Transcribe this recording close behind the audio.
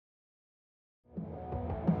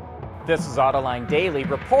This is Autoline Daily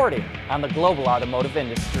reporting on the global automotive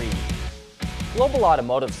industry. Global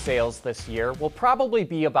automotive sales this year will probably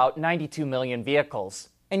be about 92 million vehicles,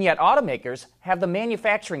 and yet automakers have the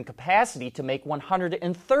manufacturing capacity to make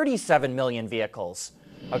 137 million vehicles.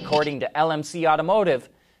 According to LMC Automotive,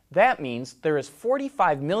 that means there is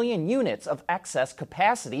 45 million units of excess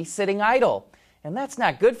capacity sitting idle, and that's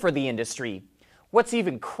not good for the industry. What's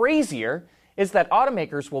even crazier is that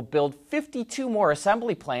automakers will build 52 more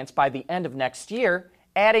assembly plants by the end of next year,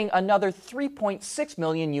 adding another 3.6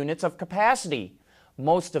 million units of capacity.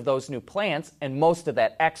 Most of those new plants and most of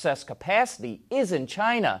that excess capacity is in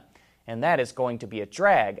China, and that is going to be a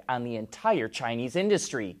drag on the entire Chinese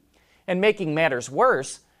industry. And making matters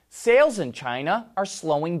worse, sales in China are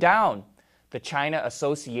slowing down. The China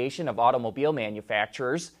Association of Automobile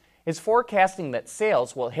Manufacturers is forecasting that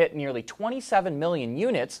sales will hit nearly 27 million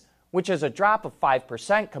units, which is a drop of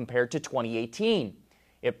 5% compared to 2018.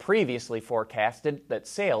 It previously forecasted that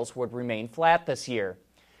sales would remain flat this year.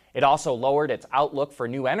 It also lowered its outlook for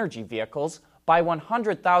new energy vehicles by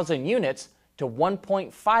 100,000 units to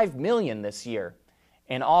 1.5 million this year.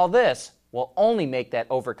 And all this will only make that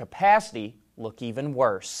overcapacity look even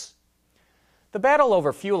worse. The battle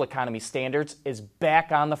over fuel economy standards is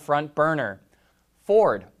back on the front burner.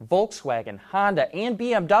 Ford, Volkswagen, Honda, and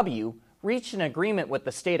BMW reached an agreement with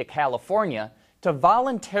the state of California to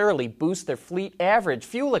voluntarily boost their fleet average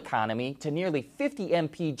fuel economy to nearly 50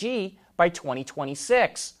 mpg by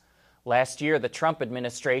 2026. Last year, the Trump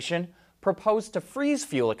administration proposed to freeze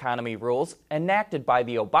fuel economy rules enacted by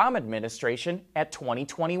the Obama administration at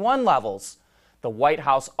 2021 levels. The White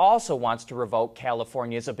House also wants to revoke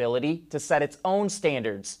California's ability to set its own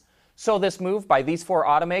standards. So this move by these four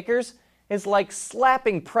automakers is like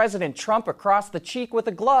slapping President Trump across the cheek with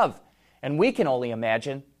a glove. And we can only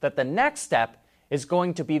imagine that the next step is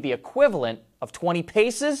going to be the equivalent of 20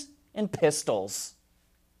 paces and pistols.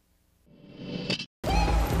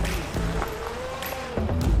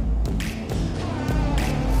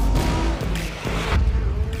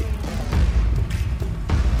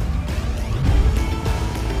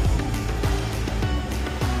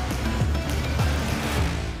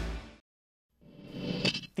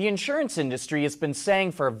 The insurance industry has been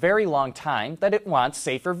saying for a very long time that it wants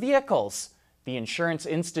safer vehicles. The Insurance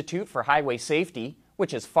Institute for Highway Safety,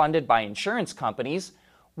 which is funded by insurance companies,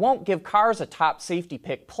 won't give cars a top safety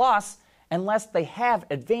pick plus unless they have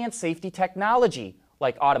advanced safety technology,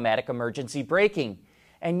 like automatic emergency braking.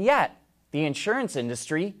 And yet, the insurance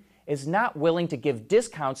industry is not willing to give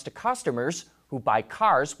discounts to customers who buy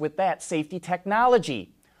cars with that safety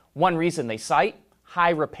technology. One reason they cite: high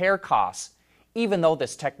repair costs. Even though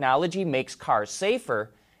this technology makes cars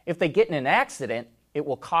safer, if they get in an accident, it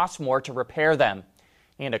will cost more to repair them.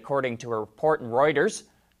 And according to a report in Reuters,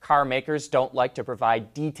 car makers don't like to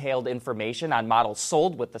provide detailed information on models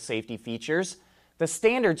sold with the safety features. The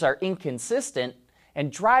standards are inconsistent,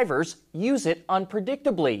 and drivers use it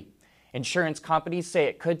unpredictably. Insurance companies say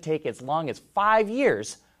it could take as long as 5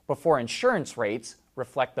 years before insurance rates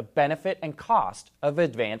reflect the benefit and cost of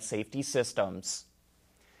advanced safety systems.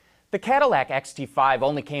 The Cadillac XT5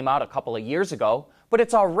 only came out a couple of years ago, but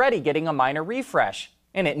it's already getting a minor refresh,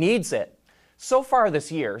 and it needs it. So far this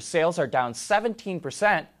year, sales are down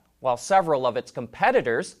 17%, while several of its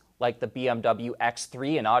competitors, like the BMW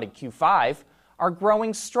X3 and Audi Q5, are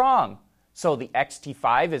growing strong. So the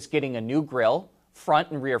XT5 is getting a new grille, front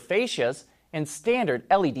and rear fascias, and standard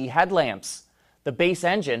LED headlamps. The base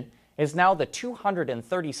engine is now the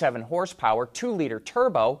 237 horsepower 2-liter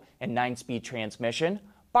turbo and 9-speed transmission,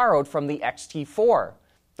 borrowed from the XT4.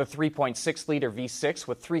 The 3.6-liter V6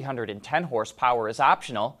 with 310 horsepower is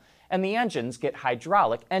optional, and the engines get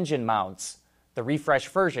hydraulic engine mounts. The refreshed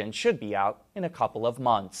version should be out in a couple of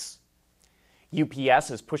months. UPS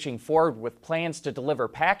is pushing forward with plans to deliver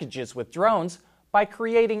packages with drones by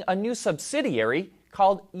creating a new subsidiary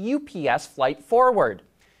called UPS Flight Forward.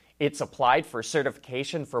 It's applied for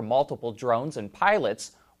certification for multiple drones and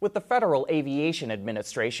pilots with the Federal Aviation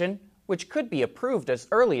Administration, which could be approved as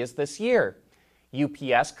early as this year.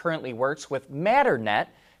 UPS currently works with Matternet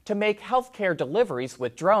to make healthcare deliveries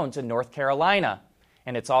with drones in North Carolina.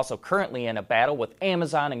 And it's also currently in a battle with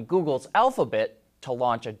Amazon and Google's Alphabet to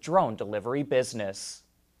launch a drone delivery business.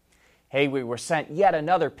 Hey, we were sent yet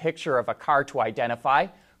another picture of a car to identify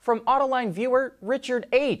from Autoline viewer Richard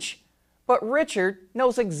H. But Richard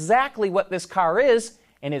knows exactly what this car is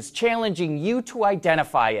and is challenging you to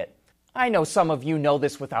identify it. I know some of you know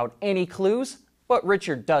this without any clues, but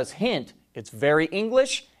Richard does hint it's very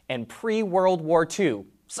English and pre-World War II.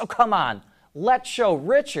 So come on, let's show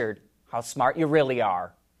Richard how smart you really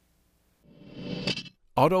are.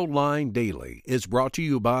 AutoLine Daily is brought to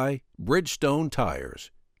you by Bridgestone Tires.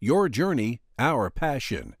 Your journey, our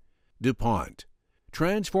passion. DuPont.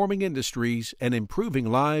 Transforming industries and improving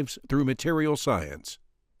lives through material science.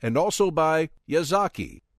 And also by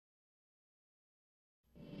Yazaki.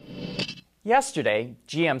 Yesterday,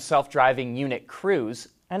 GM self-driving unit Cruise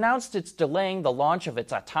announced it's delaying the launch of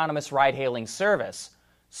its autonomous ride-hailing service.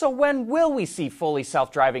 So when will we see fully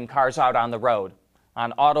self-driving cars out on the road?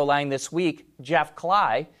 On Autoline this week, Jeff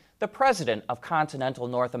Cly, the president of Continental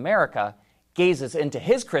North America, gazes into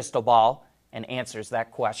his crystal ball and answers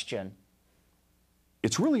that question.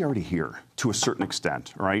 It's really already here to a certain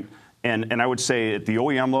extent, right? And I would say at the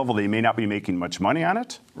OEM level, they may not be making much money on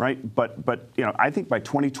it, right? But I think by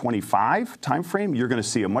 2025 timeframe, you're going to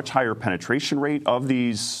see a much higher penetration rate of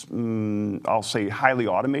these, I'll say, highly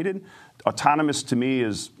automated. Autonomous to me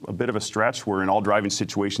is a bit of a stretch. Where in all driving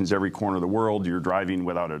situations, every corner of the world, you're driving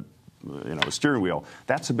without a steering wheel.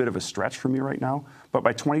 That's a bit of a stretch for me right now. But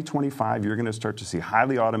by 2025, you're going to start to see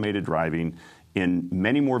highly automated driving in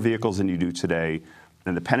many more vehicles than you do today.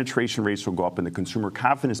 And the penetration rates will go up, and the consumer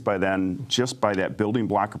confidence by then, just by that building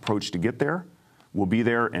block approach to get there, will be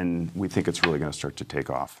there, and we think it's really going to start to take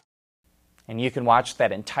off. And you can watch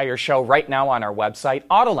that entire show right now on our website,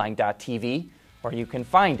 Autoline.tv, or you can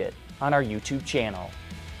find it on our YouTube channel.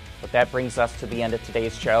 But that brings us to the end of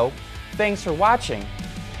today's show. Thanks for watching.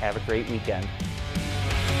 Have a great weekend.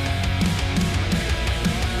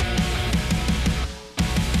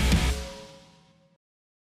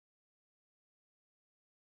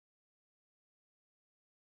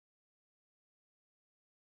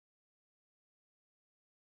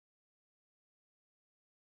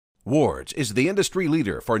 Wards is the industry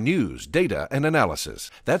leader for news, data, and analysis.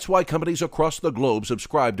 That's why companies across the globe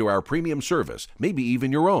subscribe to our premium service, maybe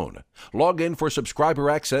even your own. Log in for subscriber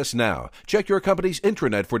access now. Check your company's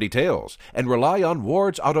intranet for details, and rely on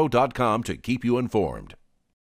wardsauto.com to keep you informed.